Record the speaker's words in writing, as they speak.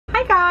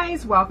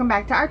guys, welcome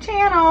back to our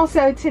channel.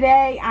 So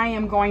today I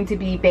am going to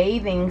be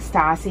bathing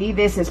Stassi.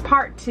 This is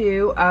part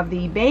 2 of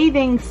the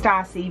bathing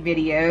Stassi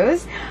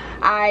videos.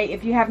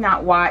 If you have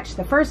not watched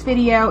the first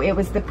video, it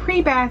was the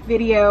pre-bath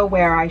video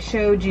where I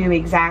showed you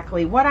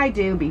exactly what I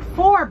do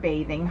before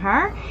bathing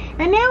her.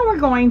 And now we're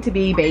going to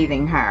be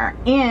bathing her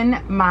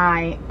in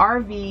my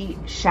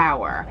RV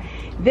shower.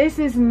 This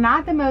is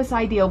not the most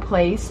ideal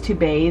place to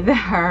bathe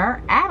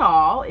her at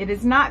all. It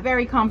is not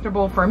very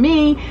comfortable for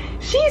me.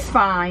 She's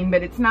fine,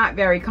 but it's not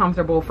very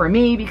comfortable for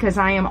me because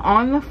I am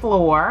on the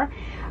floor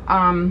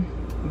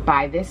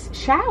by this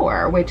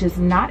shower, which is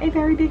not a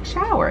very big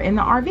shower in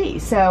the RV.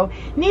 So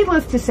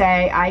needless to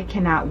say, I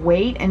cannot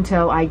wait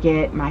until I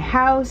get my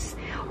house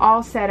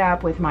all set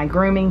up with my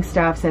grooming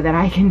stuff so that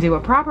I can do a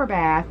proper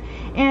bath.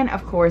 And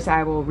of course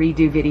I will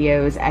redo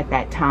videos at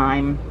that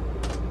time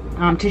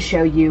to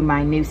show you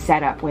my new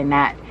setup when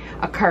that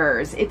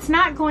occurs. It's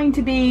not going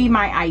to be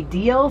my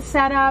ideal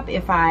setup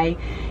if I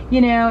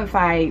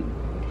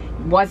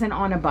wasn't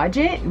on a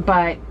budget,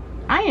 but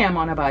I am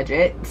on a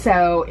budget,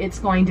 so it's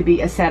going to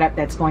be a setup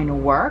that's going to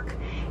work.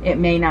 It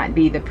may not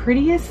be the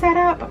prettiest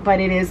setup, but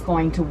it is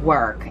going to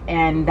work,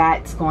 and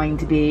that's going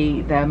to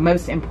be the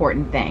most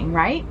important thing,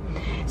 right?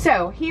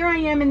 So here I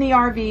am in the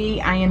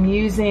RV. I am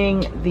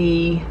using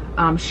the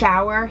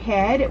shower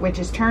head, which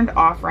is turned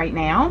off right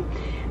now.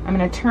 I'm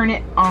going to turn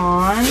it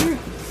on.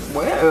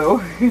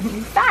 Whoa,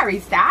 sorry,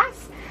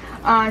 Stas.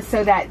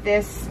 So that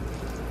this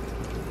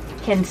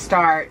can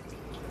start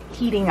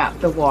heating up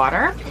the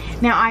water.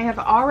 Now I have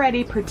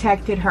already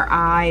protected her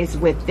eyes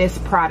with this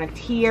product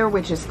here,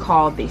 which is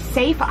called the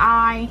Safe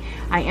Eye.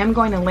 I am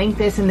going to link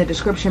this in the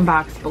description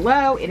box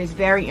below. It is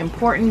very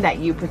important that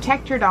you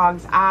protect your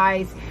dog's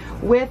eyes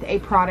with a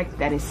product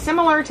that is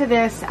similar to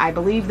this. I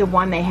believe the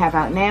one they have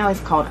out now is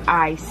called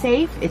Eye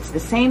Safe. It's the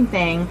same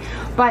thing,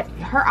 but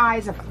her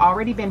eyes have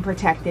already been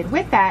protected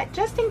with that,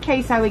 just in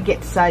case I would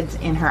get suds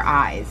in her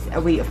eyes.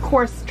 We of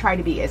course try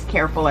to be as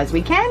careful as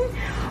we can,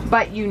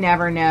 but you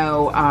never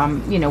know,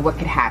 what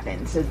could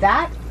happen. So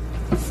that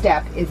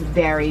step is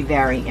very,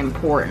 very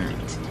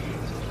important.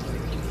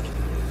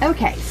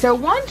 Okay, so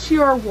once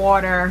your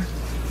water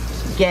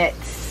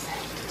gets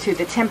to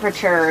the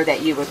temperature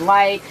that you would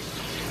like,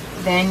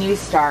 then you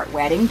start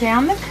wetting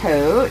down the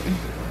coat.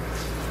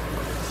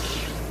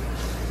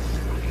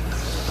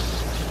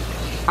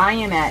 I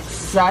am at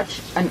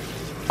such an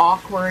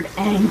awkward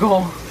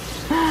angle.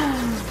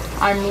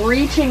 I'm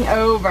reaching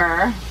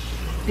over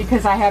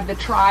because I have the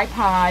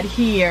tripod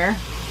here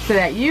so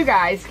that you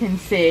guys can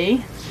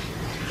see.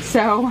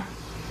 So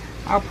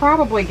I'll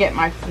probably get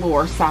my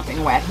floor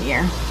sopping wet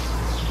here.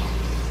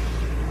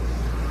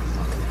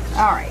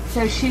 Alright,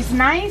 so she's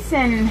nice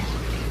and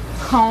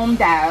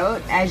combed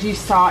out, as you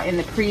saw in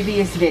the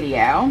previous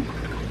video.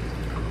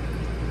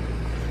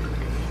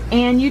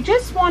 And you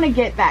just want to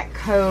get that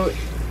coat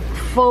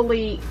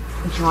fully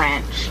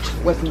drenched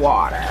with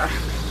water.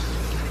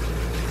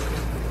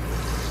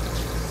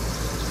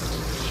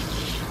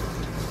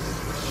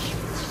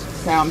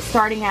 So I'm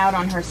starting out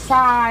on her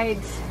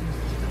sides,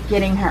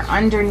 getting her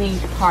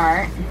underneath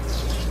part.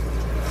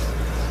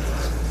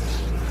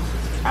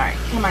 Alright,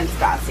 come on,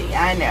 Stassi.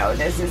 I know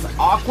this is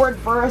awkward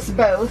for us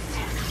both.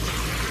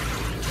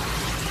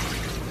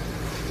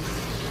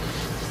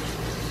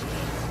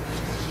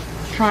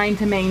 Trying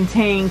to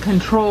maintain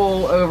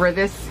control over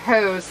this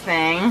hose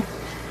thing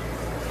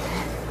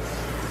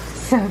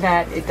so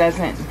that it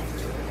doesn't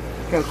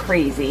go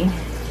crazy.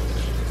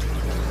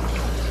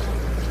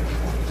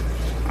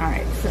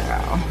 Alright,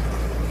 so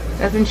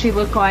doesn't she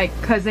look like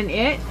Cousin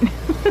It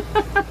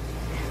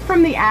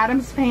from the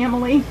Addams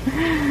Family?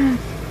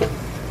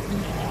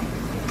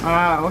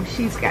 Oh,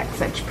 she's got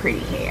such pretty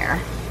hair.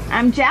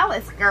 I'm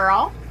jealous,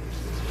 girl.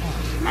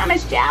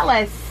 Mama's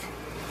jealous.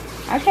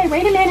 Okay,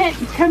 wait a minute.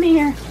 Come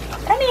here.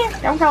 Come here.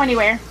 Don't go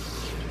anywhere.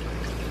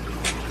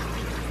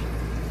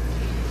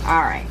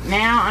 Alright,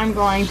 now I'm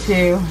going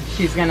to,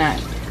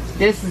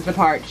 this is the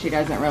part she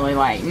doesn't really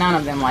like. None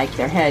of them like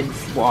their heads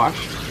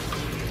washed.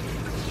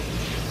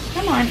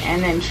 Come on,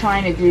 and then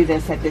trying to do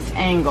this at this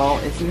angle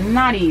is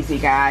not easy,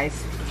 guys.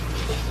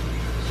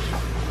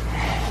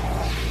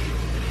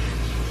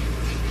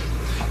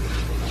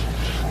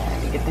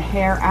 Get the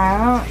hair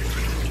out.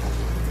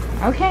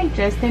 Okay,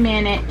 just a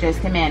minute,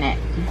 just a minute.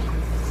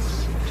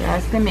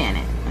 Just a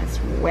minute. Let's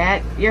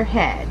wet your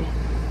head.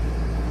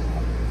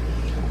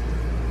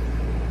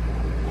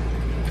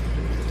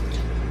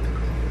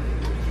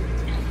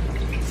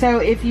 So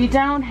if you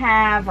don't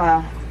have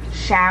a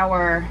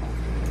shower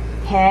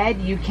head,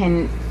 you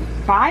can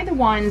buy the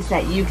ones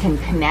that you can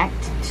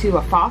connect to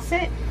a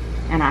faucet,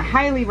 and I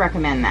highly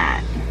recommend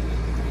that.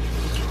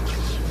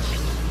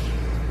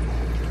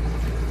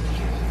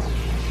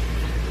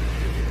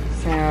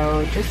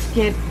 So just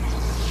get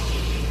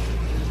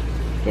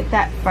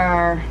that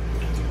fur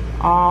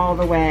all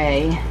the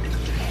way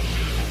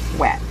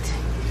wet.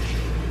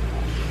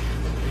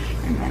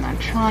 And then I'm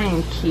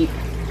trying to keep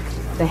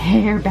the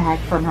hair back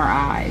from her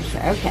eyes.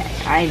 Okay,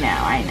 I know.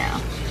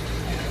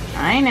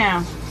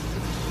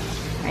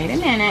 Wait a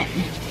minute.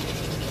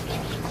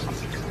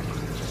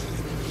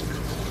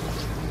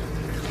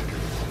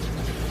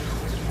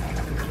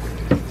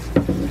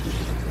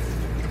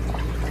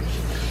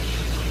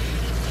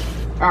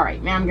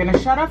 I'm gonna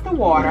shut off the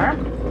water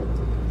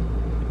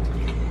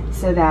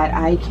so that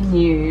I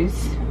can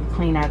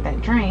clean out that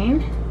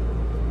drain.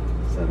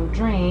 So it'll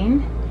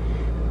drain.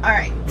 All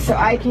right, so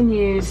I can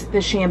use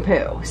the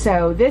shampoo.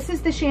 So this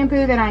is the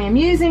shampoo that I am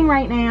using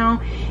right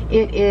now.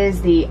 It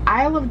is the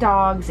Isle of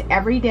Dogs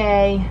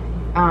Everyday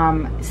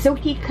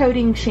Silky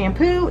Coating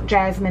Shampoo,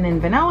 Jasmine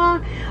and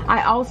Vanilla.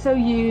 I also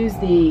use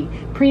the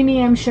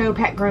Premium Show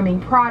Pet Grooming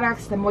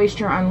Products, the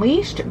Moisture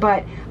Unleashed,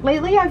 but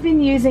lately I've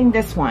been using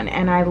this one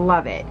and I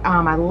love it.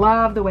 I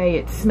love the way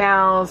it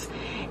smells,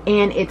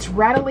 and it's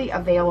readily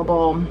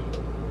available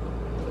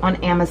on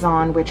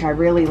Amazon, which I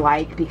really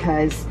like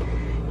because,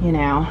 you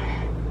know,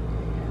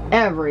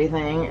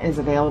 everything is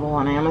available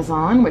on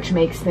Amazon, which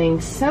makes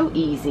things so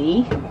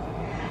easy.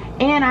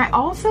 And I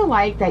also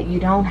like that you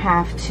don't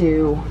have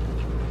to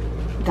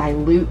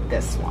dilute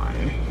this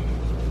one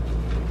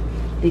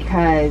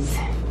because,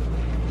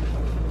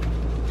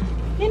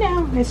 you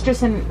know, it's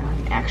just an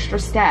extra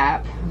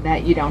step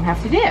that you don't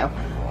have to do.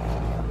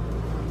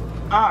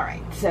 All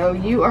right, so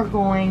you are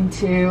going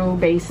to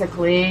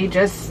basically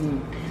just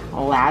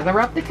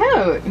lather up the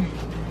coat.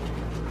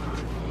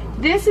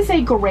 This is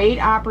a great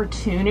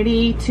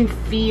opportunity to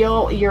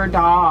feel your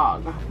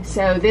dog.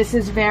 So this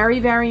is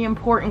very, very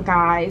important,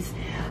 guys.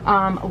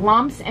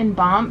 Lumps and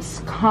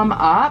bumps come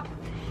up,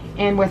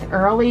 and with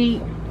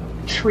early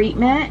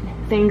treatment,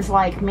 things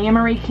like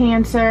mammary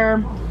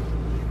cancer,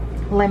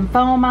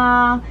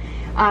 lymphoma,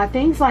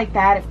 things like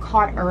that, if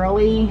caught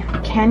early,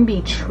 can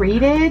be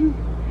treated.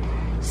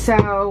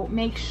 So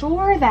make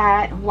sure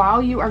that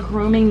while you are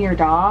grooming your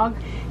dog,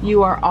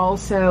 you are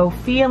also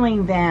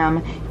feeling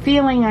them,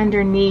 feeling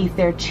underneath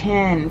their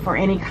chin for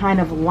any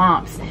kind of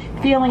lumps,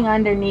 feeling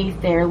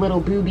underneath their little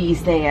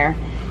boobies there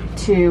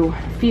to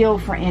feel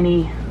for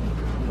any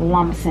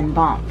lumps and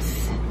bumps.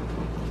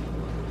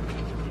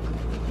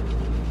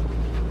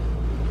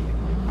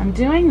 I'm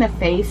doing the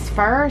face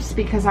first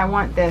because I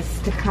want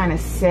this to kind of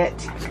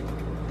sit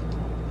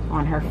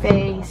on her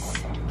face,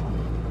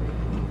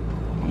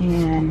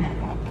 and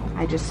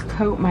I just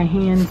coat my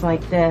hands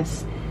like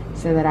this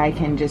so that I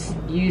can just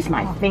use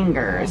my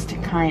fingers to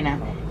kind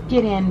of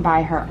get in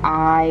by her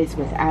eyes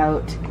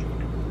without,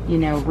 you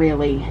know,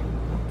 really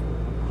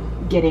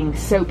getting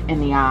soap in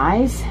the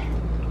eyes.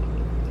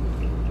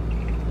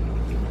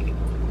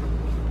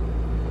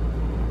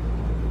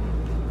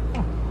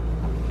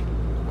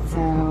 So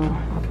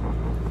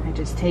I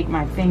just take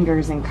my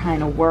fingers and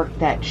kind of work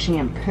that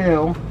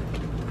shampoo,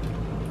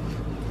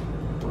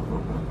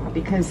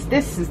 because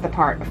this is the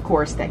part, of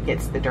course, that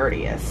gets the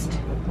dirtiest.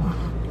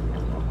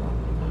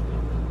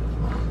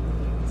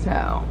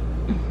 So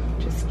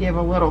just give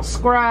a little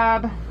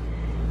scrub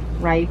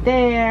right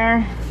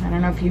there. I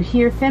don't know if you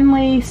hear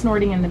Finley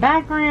snorting in the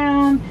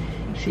background.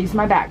 She's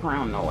my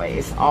background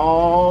noise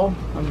all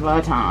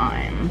the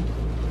time.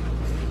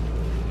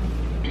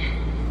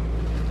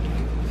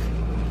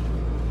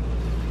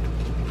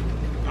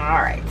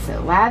 All right,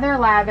 so lather,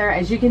 lather.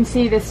 As you can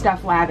see, this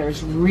stuff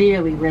lathers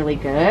really, really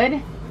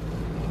good.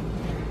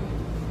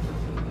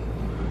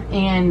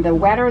 And the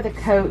wetter the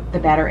coat, the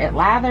better it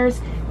lathers.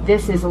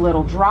 This is a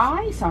little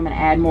dry, so I'm going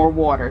to add more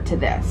water to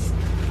this.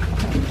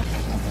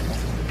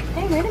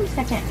 Hey, wait a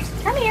second.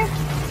 Come here.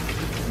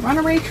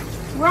 Runaway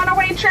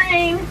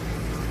train.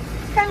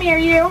 Come here,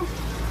 you.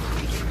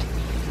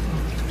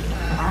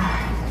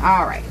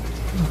 All right.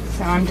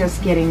 So I'm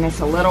just getting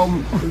this a little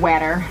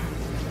wetter.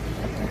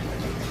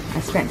 I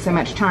spent so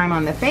much time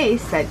on the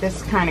face that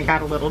this kind of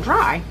got a little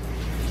dry.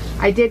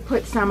 I did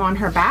put some on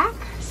her back,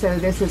 so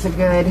this is a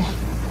good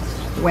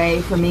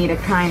way for me to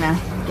kind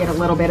of get a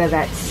little bit of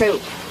that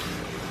soap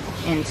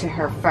into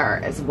her fur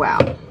as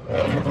well.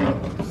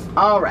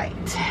 All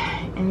right,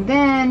 and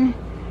then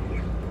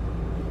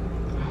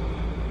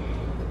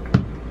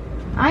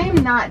I am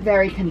not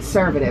very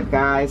conservative,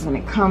 guys, when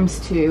it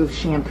comes to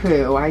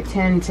shampoo. I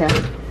tend to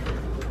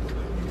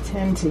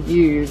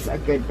use a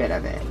good bit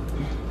of it.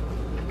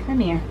 Come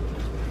here.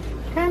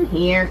 Come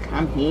here,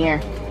 come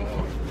here.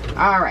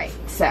 All right,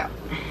 so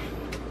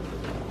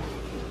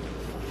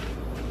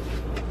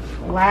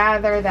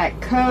lather that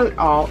coat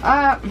all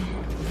up.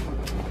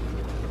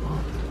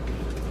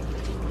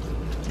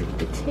 Take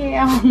the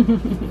tail.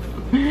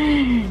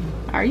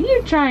 Are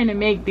you trying to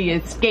make the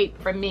escape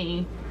from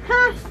me?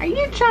 Huh? Are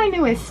you trying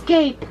to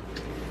escape?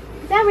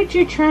 Is that what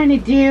you're trying to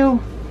do?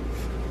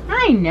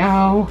 I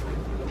know.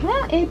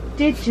 Well, it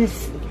did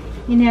just,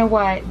 you know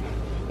what?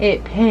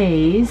 It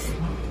pays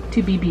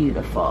to be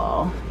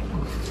beautiful.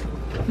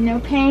 No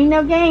pain,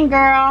 no gain,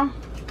 girl.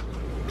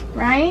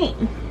 Right?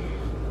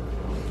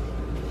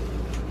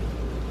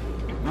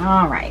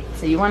 All right,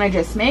 so you want to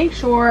just make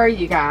sure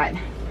you got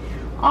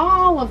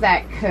all of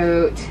that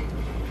coat.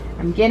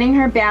 I'm getting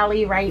her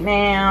belly right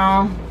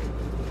now.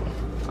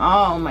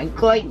 Oh my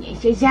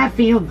goodness, does that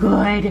feel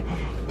good?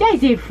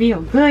 Does it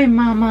feel good,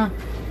 Mama?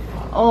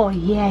 Oh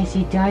yes,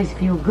 it does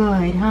feel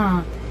good,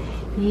 huh?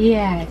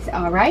 Yes,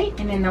 all right.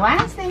 And then the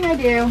last thing I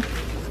do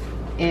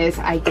is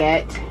I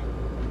get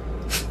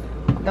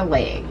the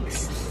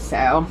legs.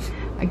 So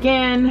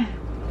again,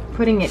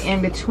 putting it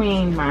in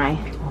between my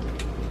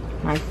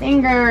my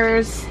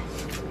fingers.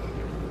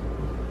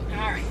 All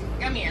right,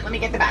 come here. Let me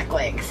get the back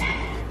legs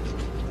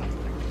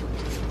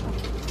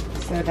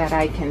so that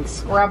I can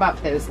scrub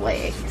up those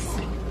legs.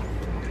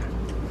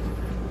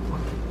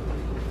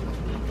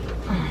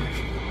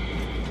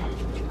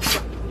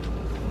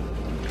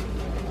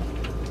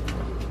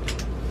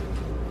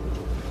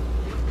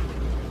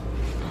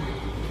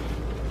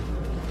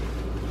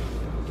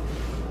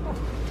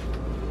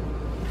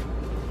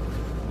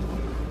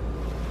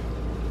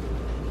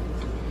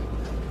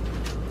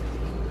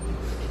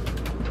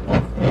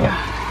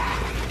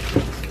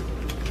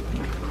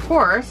 Of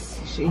course,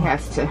 she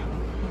has to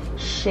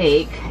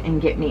shake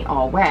and get me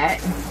all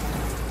wet.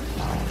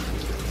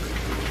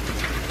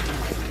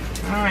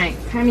 All right,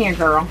 come here,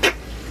 girl.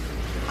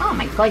 Oh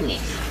my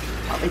goodness,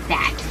 what was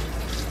that?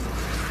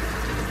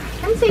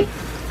 Come see,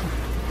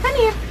 come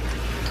here.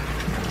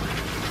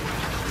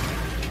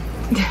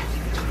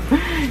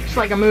 She's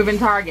like a moving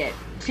target.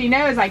 She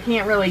knows I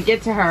can't really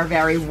get to her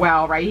very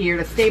well right here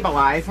to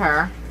stabilize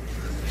her.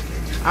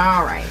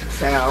 All right,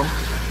 so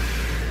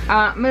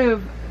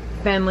move,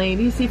 Finley.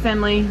 Do you see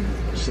Finley?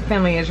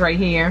 Finley is right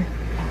here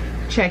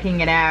checking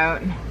it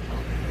out.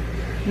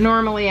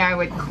 Normally I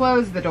would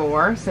close the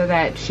door so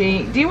that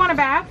she... Do you want a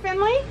bath,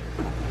 Finley?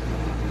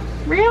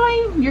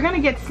 Really? You're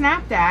gonna get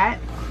snapped at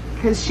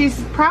because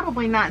she's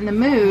probably not in the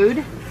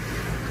mood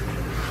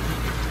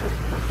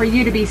for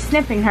you to be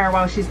sniffing her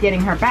while she's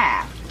getting her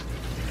bath.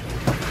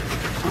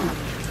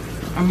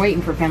 I'm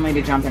waiting for Finley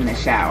to jump in the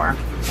shower.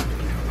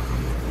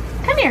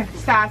 Come here,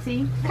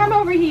 Stassi. Come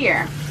over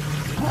here.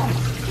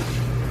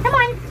 Come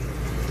on.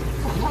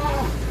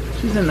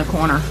 She's in the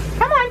corner.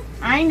 Come on.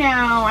 I know,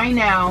 I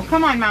know.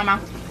 Come on,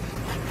 Mama.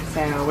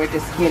 So we're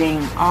just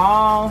getting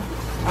all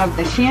of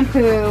the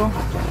shampoo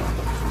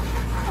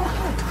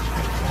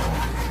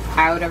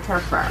out of her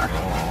fur.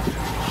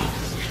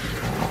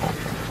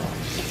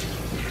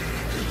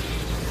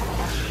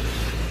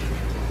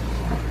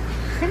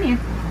 Come here.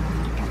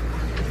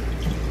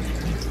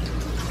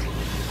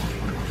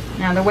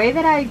 Now the way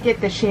that I get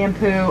the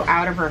shampoo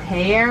out of her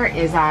hair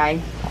is I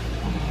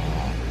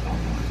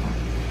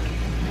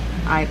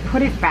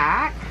put it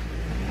back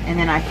and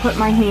then I put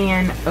my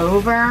hand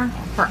over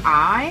her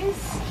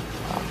eyes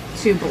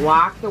to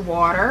block the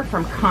water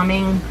from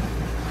coming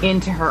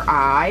into her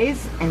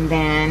eyes, and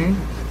then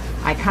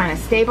I kind of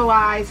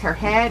stabilize her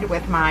head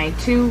with my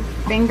 2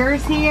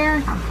 fingers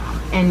here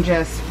and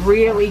just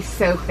really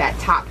soak that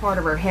top part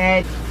of her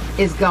head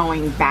is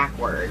going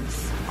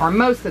backwards, or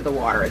most of the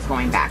water is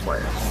going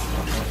backwards.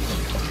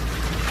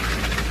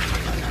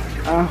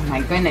 Oh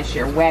my goodness,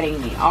 you're wetting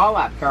me all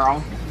up,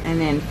 girl. And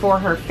then for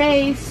her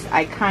face,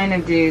 I kind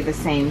of do the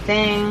same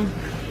thing.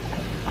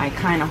 I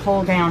kind of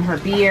hold down her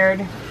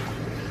beard.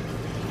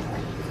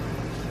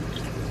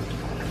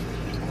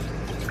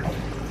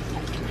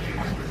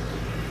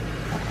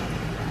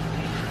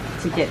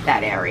 To get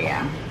that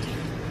area.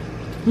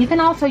 You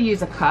can also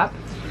use a cup,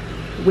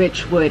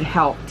 which would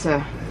help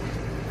to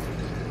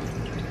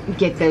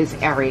get those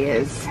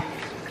areas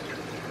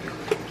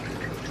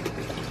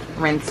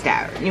rinsed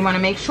out. You want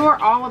to make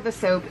sure all of the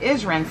soap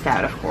is rinsed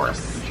out, of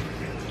course.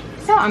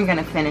 So I'm going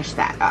to finish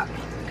that up.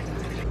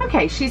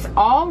 Okay, she's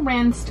all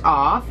rinsed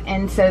off,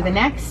 and so the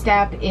next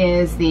step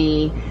is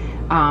the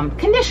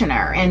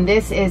conditioner, and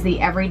this is the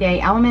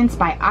Everyday Elements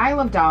by Isle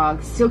of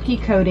Dogs Silky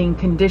Coating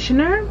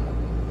Conditioner.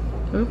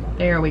 Oop,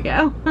 there we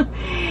go.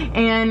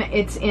 And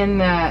it's in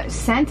the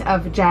scent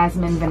of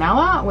Jasmine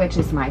Vanilla, which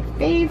is my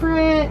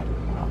favorite.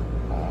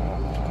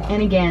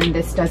 And again,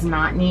 this does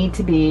not need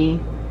to be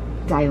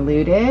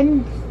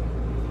diluted.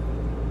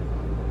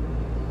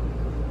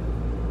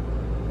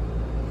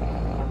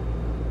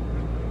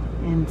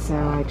 And so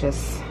I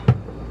just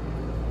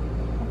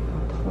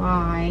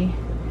apply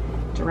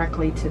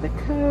directly to the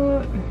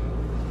coat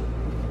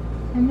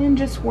and then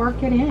just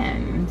work it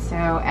in. So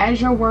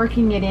as you're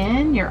working it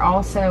in, you're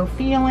also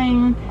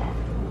feeling,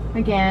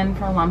 again,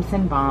 for lumps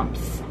and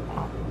bumps.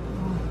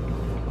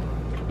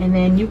 And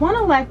then you want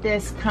to let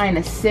this kind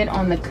of sit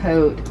on the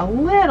coat a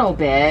little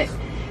bit.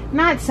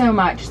 Not so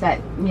much that,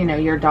 you know,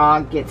 your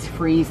dog gets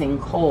freezing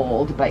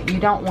cold, but you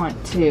don't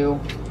want to,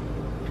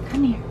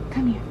 come here,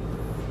 come here.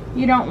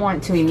 You don't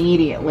want to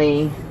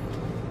immediately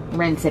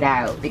rinse it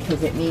out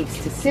because it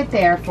needs to sit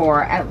there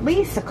for at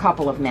least a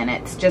couple of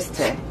minutes just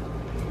to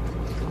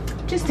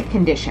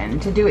condition,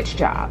 to do its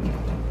job.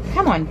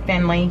 Come on,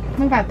 Finley,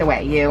 move out the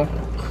way, you.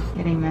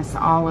 Getting this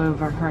all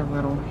over her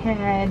little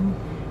head,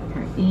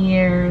 her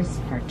ears,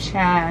 her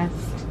chest.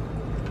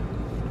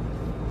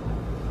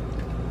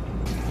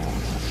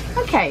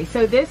 Okay,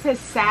 so this has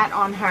sat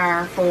on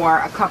her for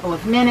a couple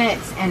of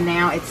minutes, and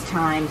now it's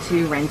time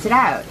to rinse it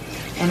out.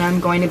 And I'm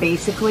going to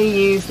basically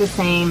use the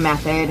same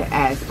method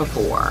as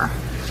before.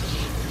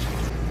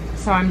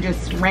 So I'm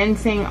just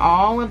rinsing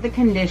all of the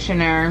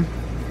conditioner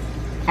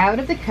out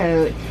of the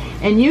coat,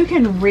 and you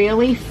can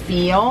really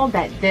feel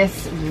that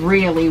this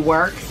really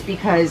works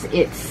because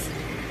it's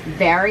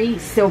very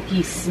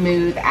silky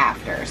smooth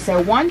after.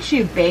 So once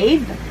you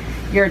bathe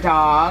your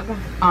dog,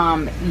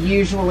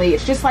 usually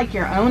it's just like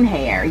your own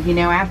hair, you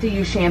know, after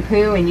you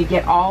shampoo and you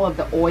get all of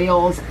the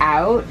oils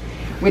out,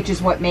 which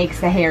is what makes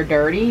the hair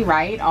dirty,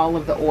 right? All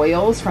of the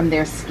oils from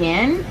their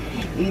skin.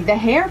 The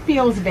hair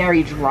feels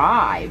very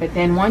dry, but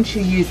then once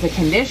you use the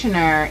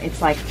conditioner,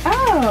 it's like,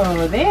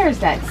 oh, there's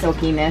that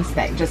silkiness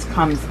that just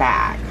comes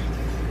back.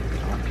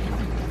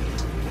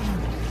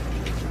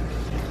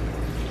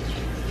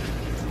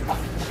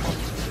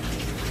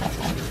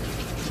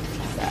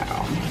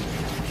 So,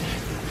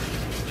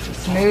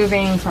 just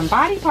moving from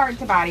body part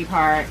to body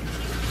part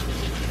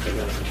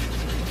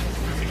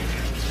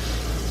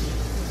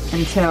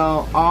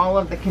until all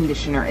of the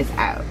conditioner is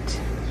out.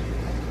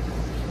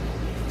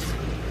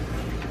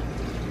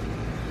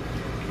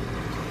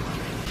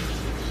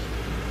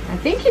 I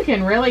think you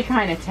can really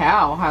kind of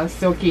tell how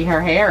silky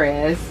her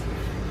hair is.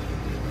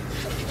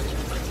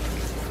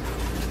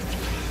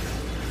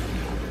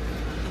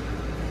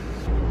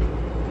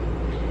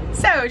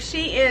 So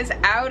she is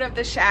out of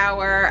the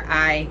shower.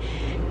 I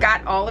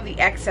got all of the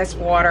excess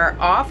water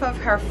off of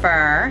her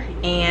fur,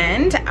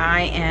 and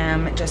I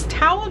am just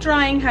towel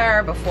drying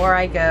her before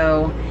I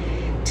go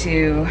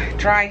to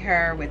dry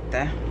her with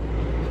the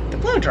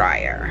blow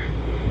dryer.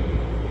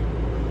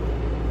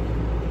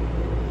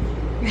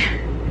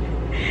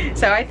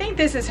 So I think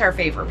this is her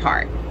favorite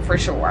part for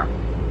sure.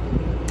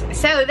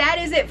 So that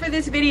is it for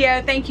this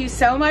video. Thank you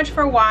so much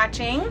for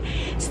watching.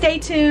 Stay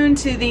tuned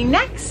to the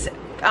next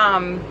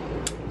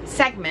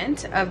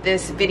segment of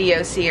this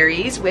video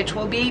series, which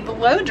will be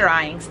blow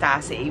drying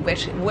Stassi,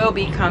 which will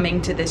be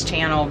coming to this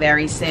channel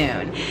very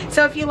soon.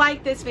 So if you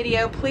like this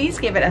video, please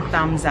give it a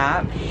thumbs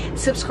up,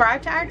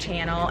 subscribe to our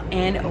channel,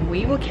 and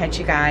we will catch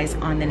you guys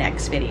on the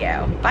next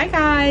video. Bye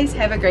guys,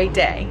 have a great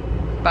day.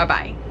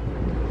 Bye-bye.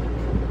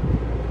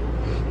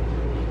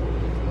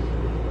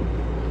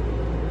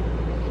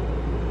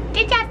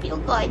 Did that feel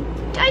good?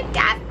 Does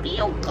that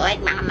feel good,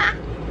 Mama?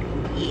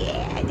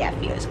 Yeah, that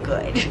feels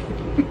good.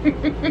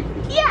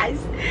 Yes.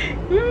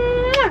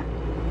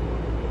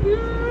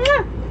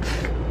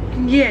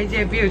 Yes,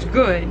 that feels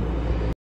good.